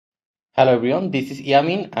Hello everyone, this is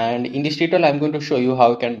Yamin and in this tutorial I'm going to show you how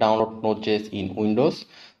you can download Node.js in Windows.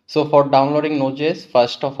 So for downloading Node.js,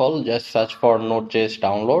 first of all just search for Node.js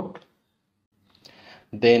download.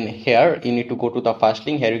 Then here you need to go to the first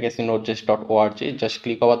link. Here you can see nodejs.org. Just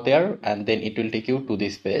click over there and then it will take you to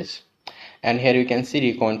this page. And here you can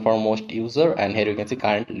see recommend for most user, and here you can see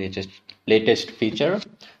current latest feature.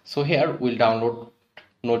 So here we'll download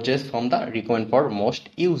Node.js from the recommend for most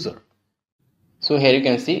user. So here you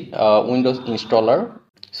can see Windows installer.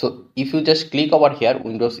 So if you just click over here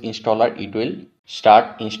Windows installer, it will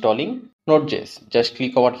start installing Node.js. Just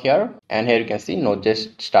click over here and here you can see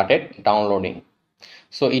Node.js started downloading.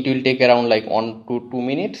 So it will take around like 1 to 2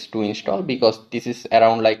 minutes to install because this is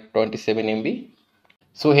around like 27 MB.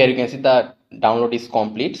 So here you can see the download is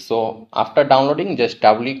complete. So after downloading, just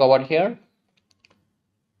double click over here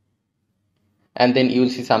and then you will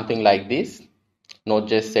see something like this,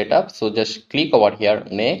 Node.js setup. So just click over here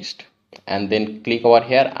next and then click over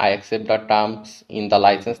here I accept the terms in the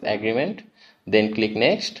license agreement, then click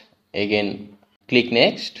next, again click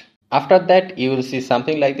next. After that you will see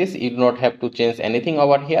something like this. You do not have to change anything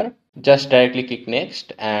over here, just directly click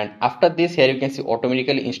next. And after this, here you can see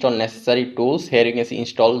automatically install necessary tools. Here you can see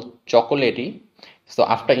install Chocolatey. So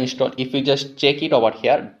after install, if you just check it over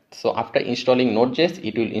here, so after installing Node.js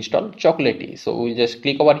it will install Chocolatey. So we'll just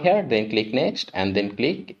click over here, then click next and then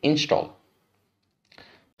click install.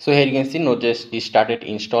 So here you can see Node.js is started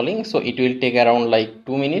installing. So it will take around like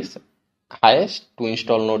 2 minutes highest to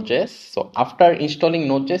install Node.js. So after installing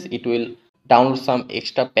Node.js, it will download some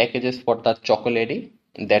extra packages for the Chocolatey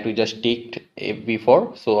that we just ticked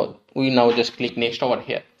before. So we now just click next over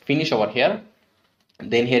here, finish over here.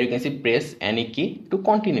 Then here you can see press any key to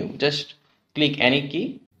continue. Just click any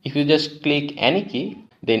key. If you just click any key,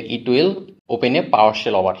 then it will open a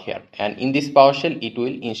PowerShell over here. And in this PowerShell, it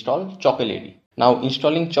will install Chocolatey. Now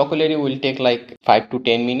installing Chocolatey will take like 5 to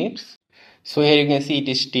 10 minutes. So here you can see it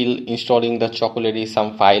is still installing the Chocolatey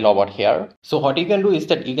some file over here. So what you can do is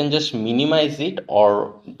that you can just minimize it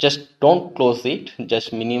or just don't close it,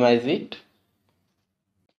 just minimize it.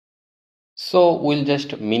 So we'll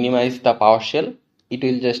just minimize the PowerShell. It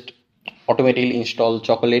will just automatically install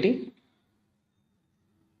Chocolatey.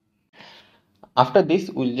 After this,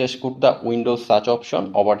 we'll just put the Windows search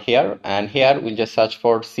option over here, and here we'll just search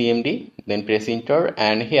for CMD, then press enter,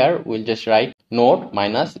 and here we'll just write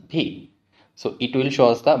node-v. So it will show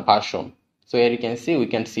us the version. So here you can see, we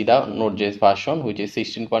can see the Node.js version, which is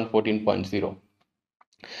 16.14.0.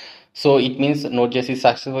 So it means Node.js is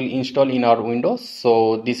successfully installed in our Windows.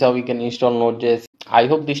 So this is how we can install Node.js. I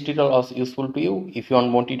hope this tutorial was useful to you. If you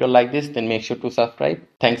want more tutorial like this, then make sure to subscribe.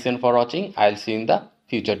 Thanks again for watching. I'll see you in the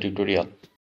future tutorial.